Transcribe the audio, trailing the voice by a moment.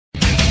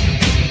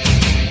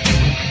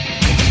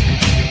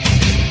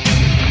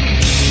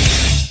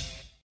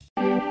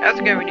How's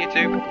it going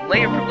YouTube?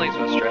 Liam from Leeds,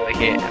 Australia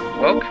here, and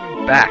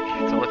welcome back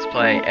to Let's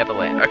Play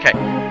Evoland. Okay,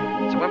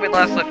 so when we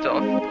last left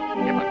off,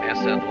 get my mouse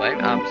out of the way,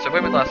 so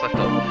when we last left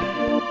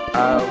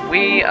off,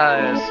 we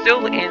are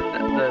still in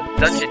the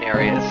dungeon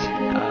areas.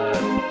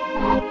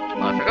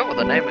 I forgot what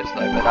the name is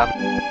though, but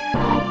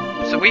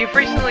so we've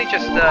recently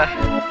just,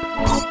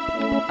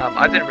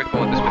 I didn't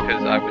record this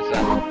because I was,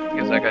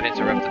 because I got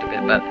interrupted a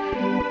bit, but,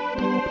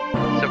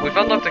 so we've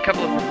unlocked a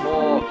couple of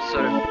more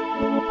sort of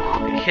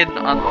hidden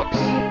unlocks,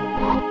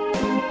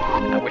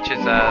 which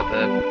is the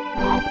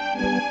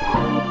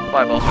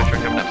fireballs which are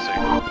coming up soon.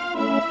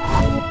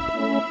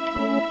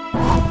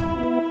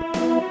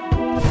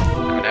 I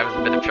mean, I was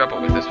a bit of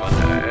trouble with this one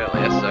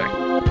earlier,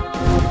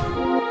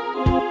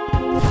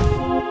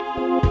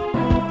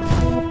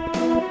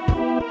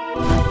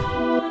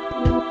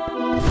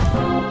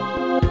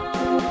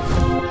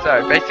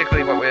 so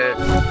basically what we're...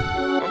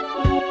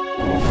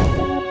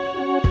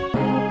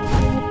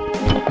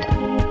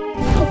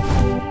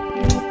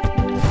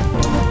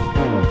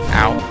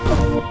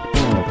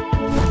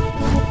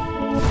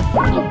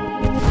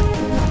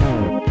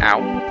 Ow.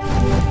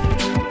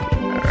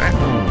 Alright.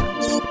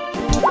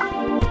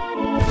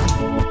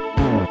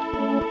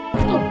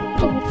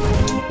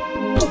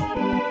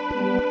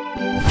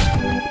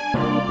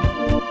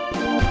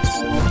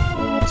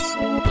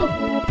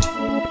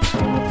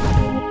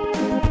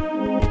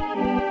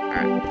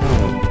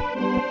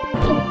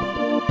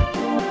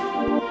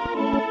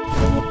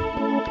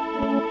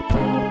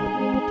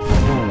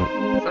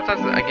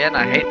 Sometimes, again,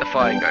 I hate the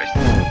fire ghosts.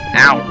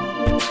 Ow!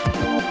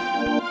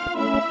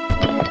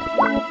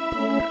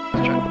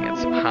 Let's try to get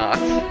some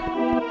hearts.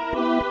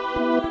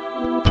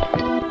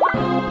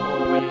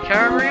 We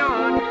carry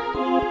on.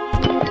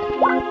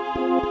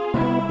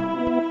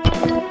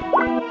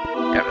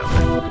 Come here.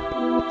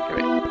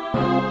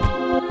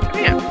 Come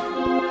here.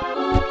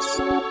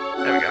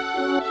 There we go.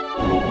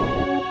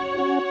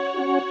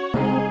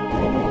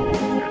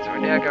 Right, so we're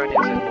now going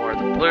into more of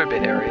the blue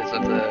bit areas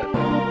of the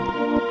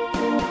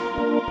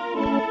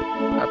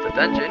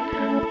dungeon,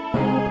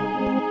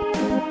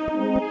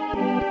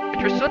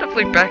 which will sort of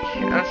lead back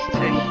us to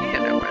here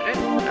now, won't it?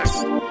 No.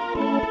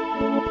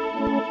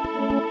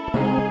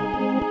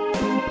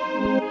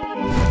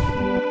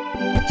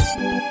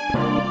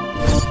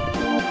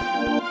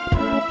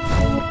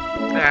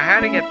 Now, how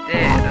to get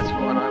there, that's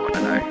what I want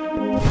to know.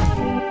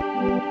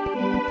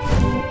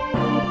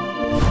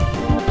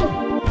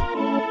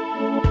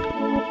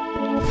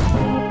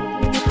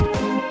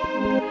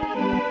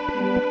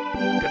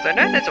 Because I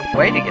know there's a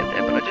way to get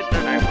there, but I just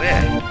don't know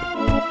where.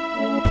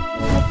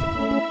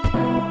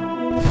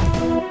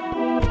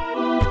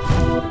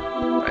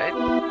 Wait.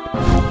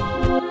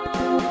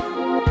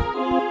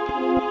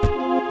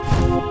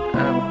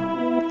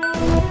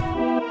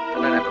 I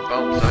don't have a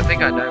bulb, so I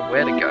think I know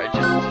where to go,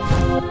 just...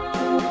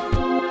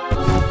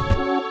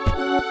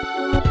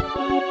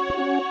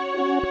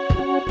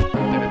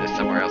 Maybe there's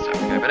somewhere else I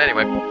can go, but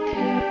anyway.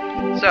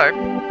 So,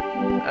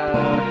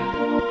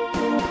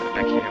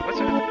 back here.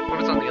 What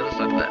was on the other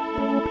side of that?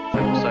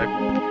 So,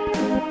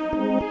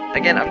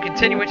 again, I'm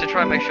continuing to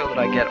try and make sure that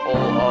I get all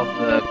of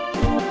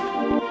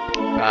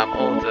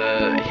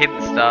the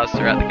hidden stars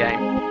throughout the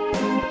game,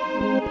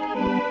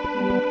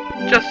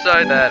 just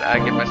so that I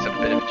give myself a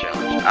bit of a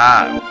challenge. So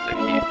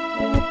here.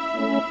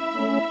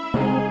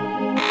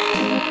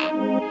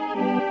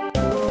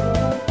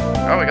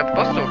 Oh, we got the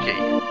boss door key.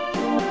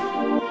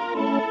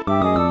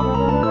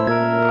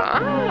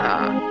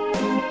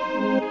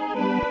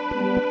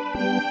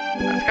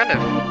 That's kind of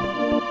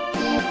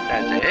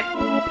snazzy.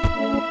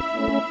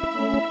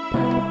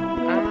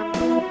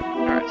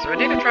 Alright, so I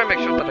need to try and make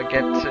sure that I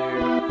get to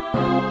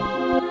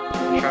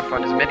try and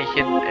find as many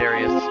hidden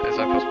areas as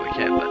I possibly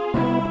can, but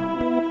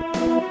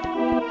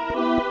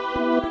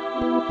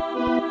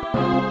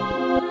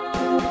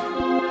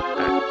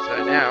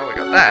so now we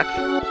got that.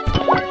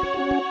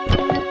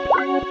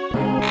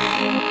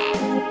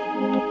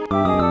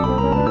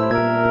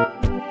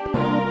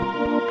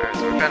 Alright,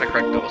 so we found a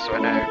cracked door, so I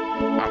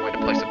know where to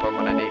place a bomb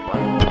when I need one.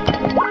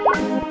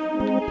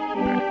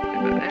 Alright,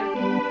 leave that there.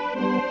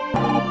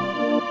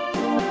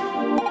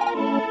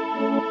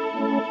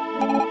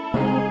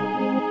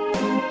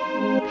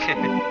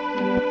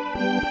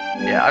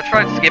 Yeah, I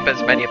try and skip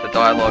as many of the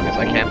dialogue as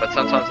I can, but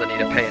sometimes I need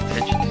to pay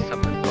attention to some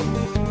of the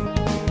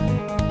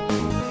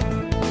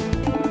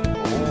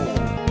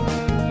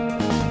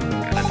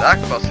Ooh. Got a dark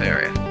boss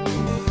area.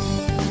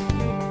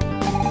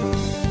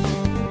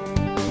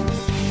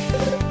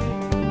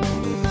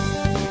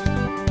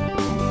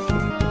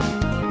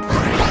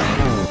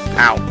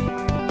 Ow.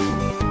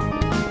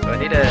 So I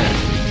need to...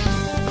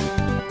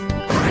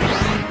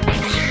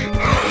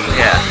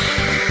 Yeah.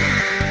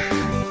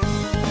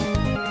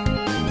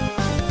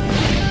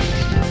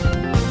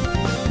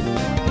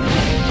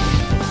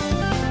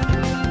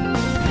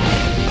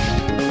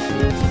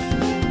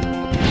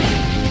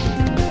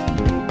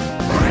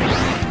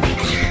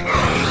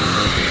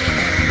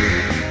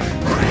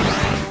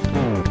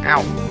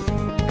 Ow.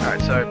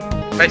 Alright, so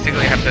basically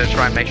I have to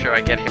try and make sure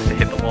I get him to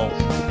hit the walls.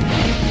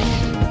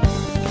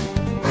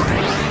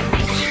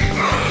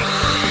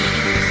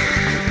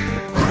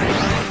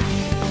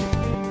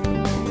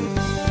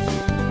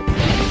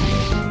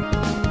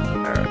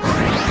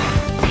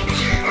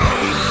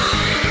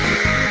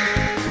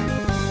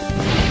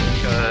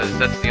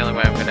 that's the only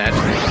way I'm gonna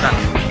actually stun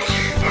him.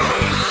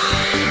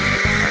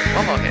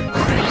 One more hit.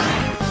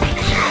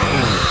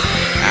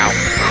 Ow.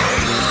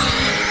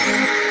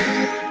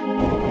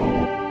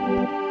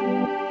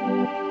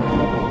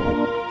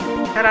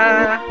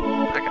 Ta-da!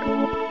 Okay.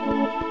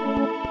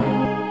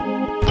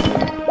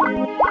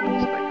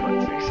 So they put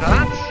 3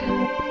 shards.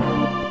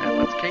 And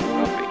let's keep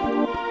moving.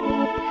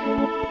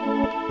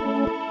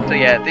 So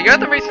yeah, the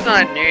other reason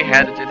I knew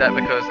how to do that,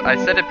 because I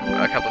said it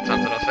a couple of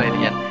times and I'll say it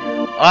again.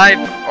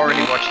 I've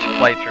already watched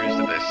playthroughs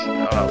of this,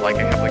 like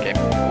a couple of games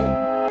before.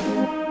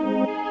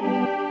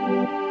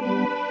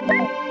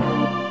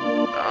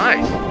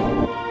 Nice.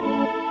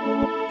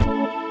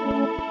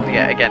 So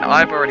yeah, again,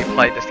 I've already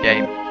played this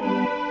game.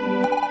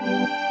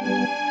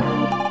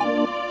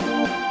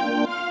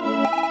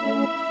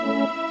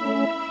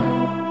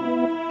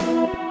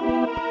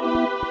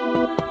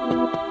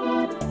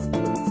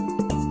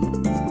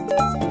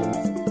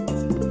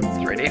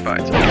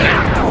 Fights.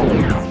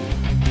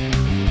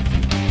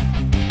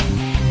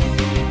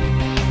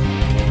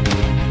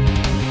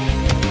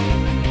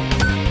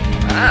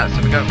 So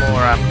we got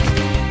more,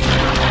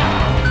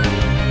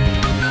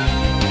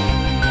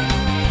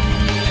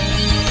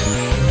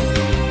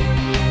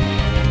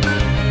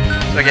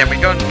 so again, we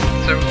got,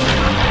 so, I'm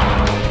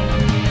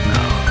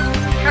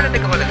trying to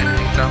think of what an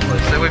example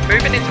is. So we're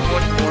moving in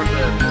towards more of the,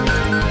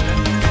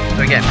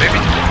 so again,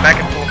 moving back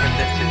and forth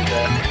into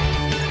the,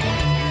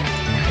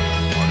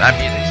 oh, that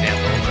music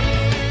sounds awesome.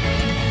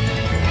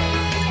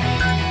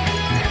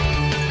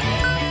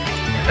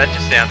 That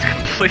just sounds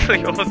completely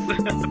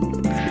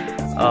awesome.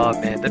 Oh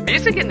man, the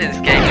music in this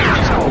game is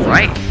just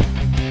great.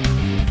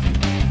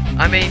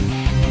 I mean,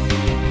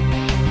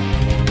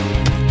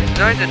 there's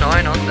no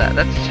denying on that.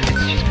 It's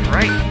just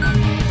great.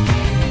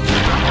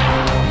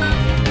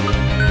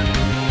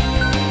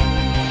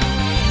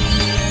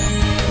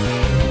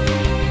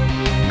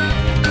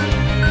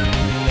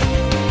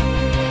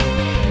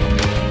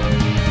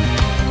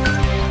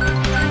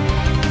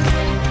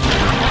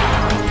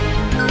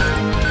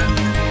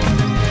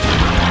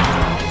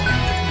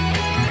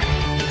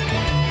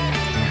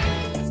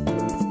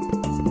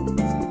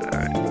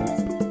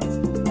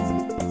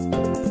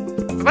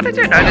 What I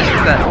do notice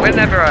is that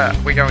whenever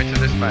we go into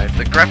this mode,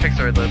 the graphics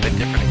are a little bit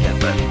different again,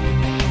 but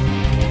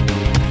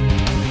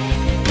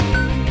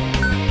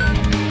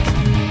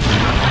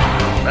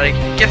I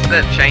guess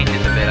that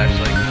changes a bit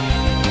actually.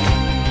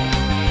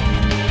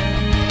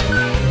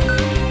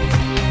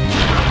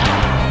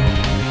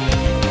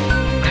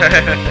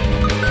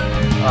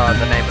 Oh,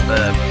 the name of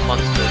the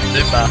monster,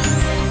 Zumba,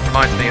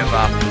 reminds me of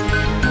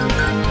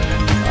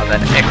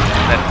that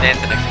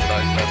dance and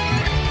exercise stuff.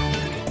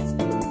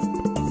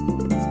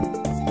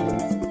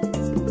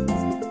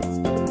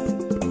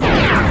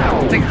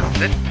 I think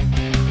that's it.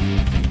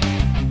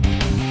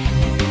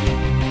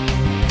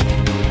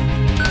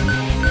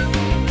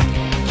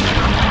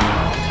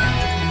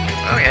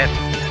 Oh yeah.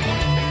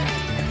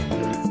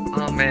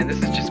 Oh man, this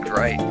is just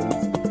great.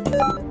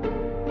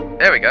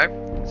 There we go.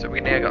 So we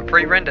now got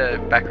pre-render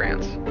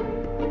backgrounds.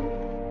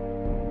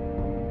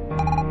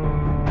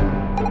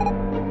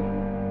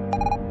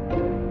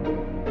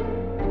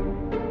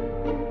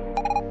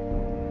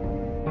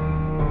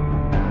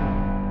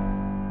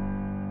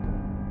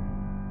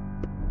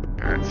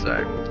 Alright, so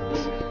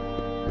let's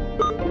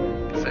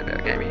save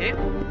our game here.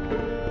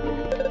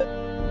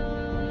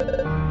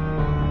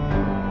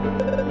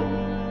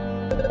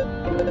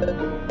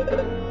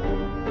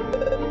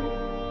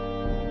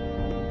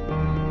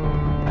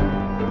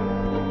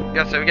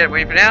 Yeah, so again,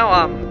 we've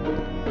now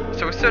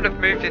so we've sort of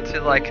moved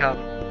into like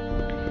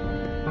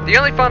the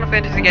only Final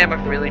Fantasy game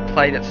I've really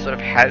played that sort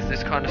of has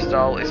this kind of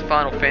style is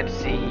Final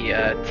Fantasy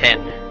X.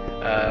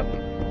 I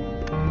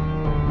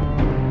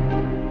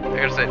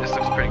gotta say, this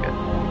looks pretty good.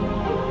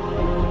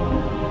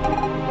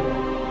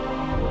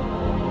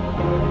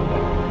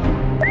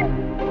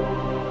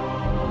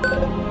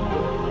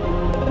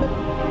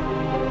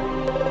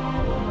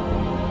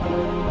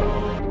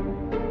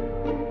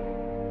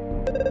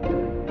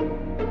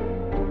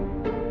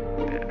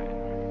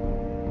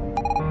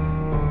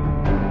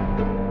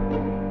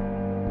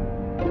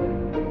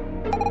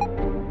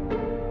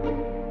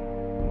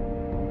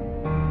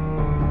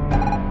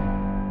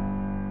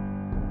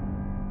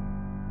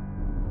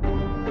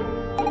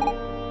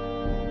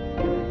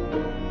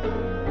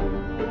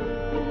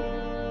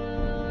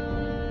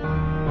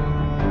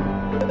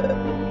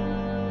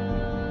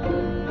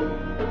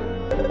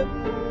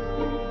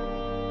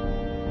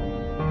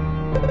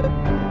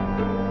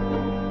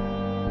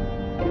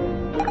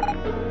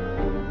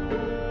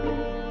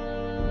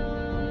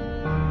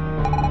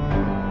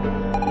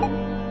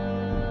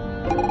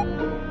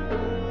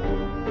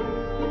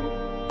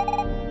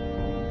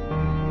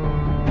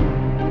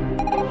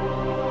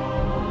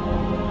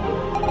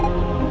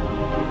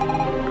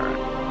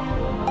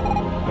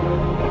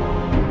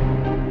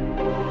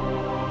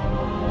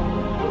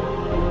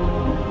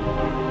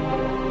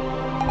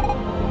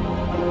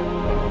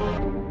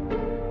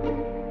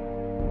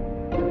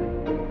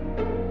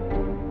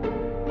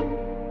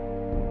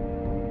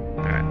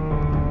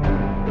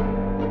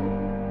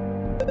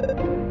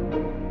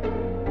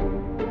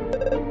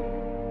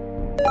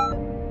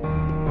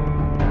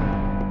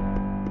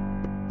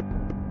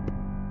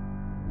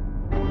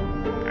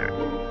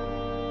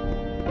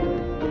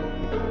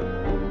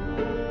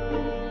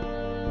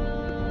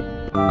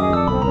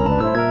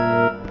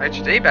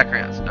 HD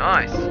backgrounds,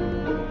 nice.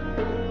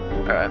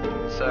 Alright,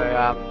 so,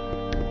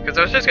 because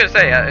I was just going to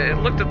say, it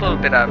looked a little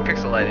bit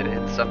pixelated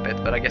in some bits,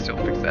 but I guess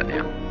we'll fix that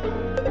now.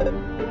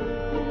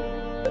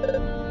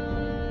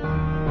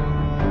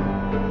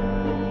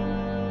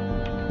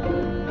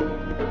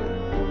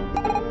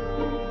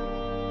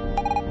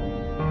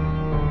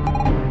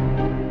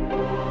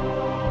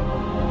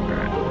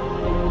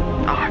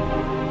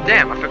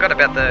 Damn, I forgot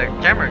about the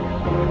camera.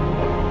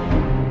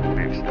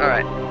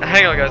 Alright,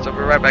 hang on guys, I'll be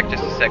right back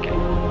just a second.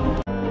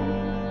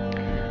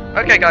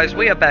 Okay guys,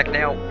 we are back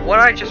now. What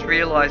I just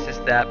realized is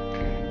that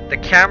the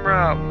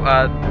camera,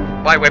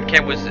 my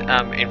webcam was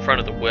in front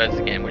of the words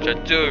again, which I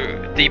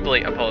do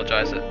deeply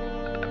apologize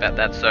about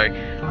that. So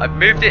I've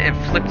moved it and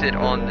flipped it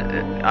on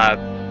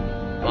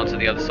onto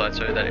the other side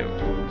so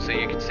that so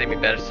you can see me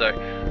better. So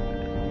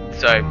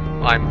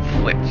I'm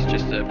flipped,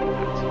 just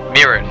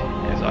mirrored,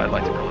 as I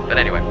like to call it. But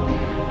anyway,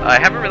 I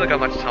haven't really got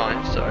much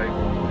time, so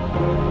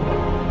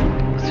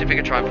let's see if we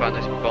can try and find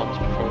those bombs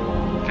before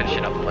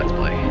finishing up the Let's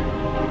Play.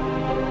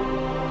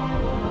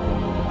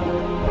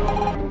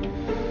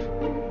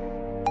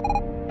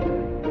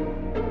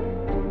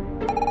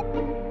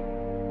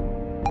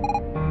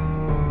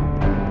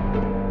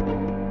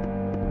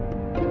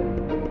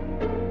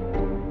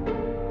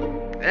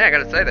 Yeah, I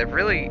gotta say, they've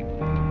really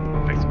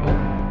fixed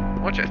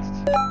more chests.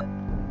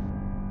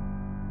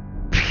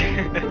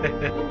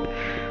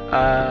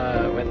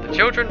 When the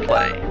children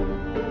play.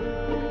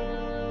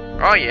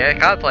 Oh yeah,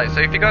 card play. So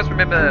if you guys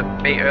remember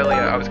me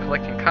earlier, I was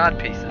collecting card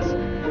pieces.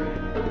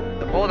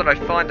 The more that I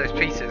find those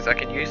pieces, I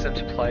can use them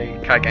to play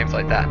card games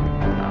like that,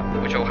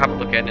 which I'll have a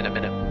look at in a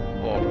minute,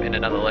 or in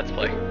another Let's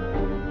Play.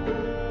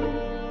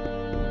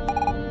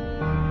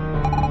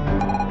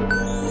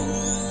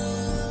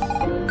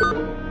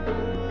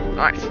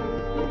 Nice.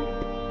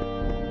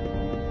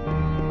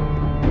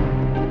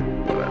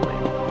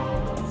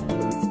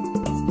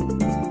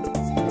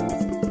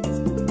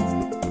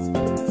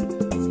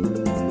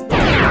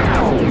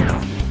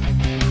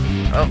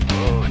 Oh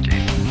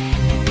jeez.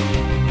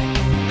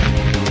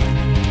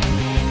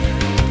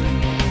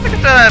 I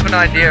guess I have an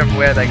idea of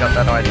where they got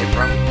that idea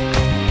from.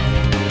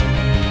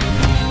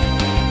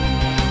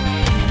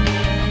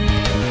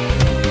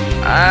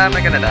 Am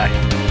I gonna die?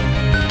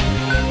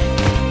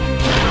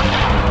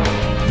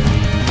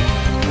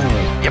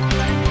 Yep.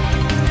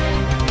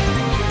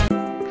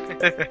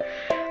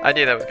 I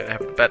knew that was gonna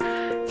happen, but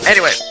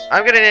anyway,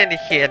 I'm gonna end it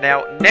here.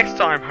 Now, next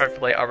time,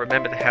 hopefully, I'll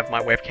remember to have my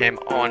webcam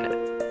on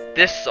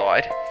this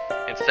side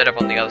instead of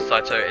on the other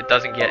side, so it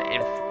doesn't get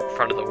in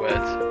front of the words.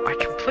 I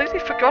completely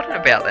forgotten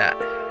about that.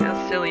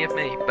 How silly of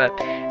me. But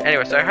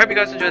anyway, so I hope you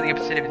guys enjoyed the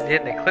episode. If you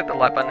did, then click the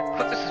like button,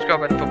 click the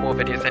subscribe button for more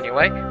videos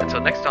anyway.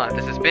 Until next time,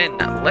 this has been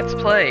Let's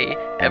Play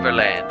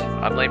Everland.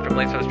 I'm Liam from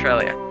Leeds,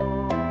 Australia.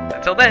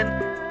 Until then,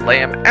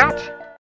 Liam out.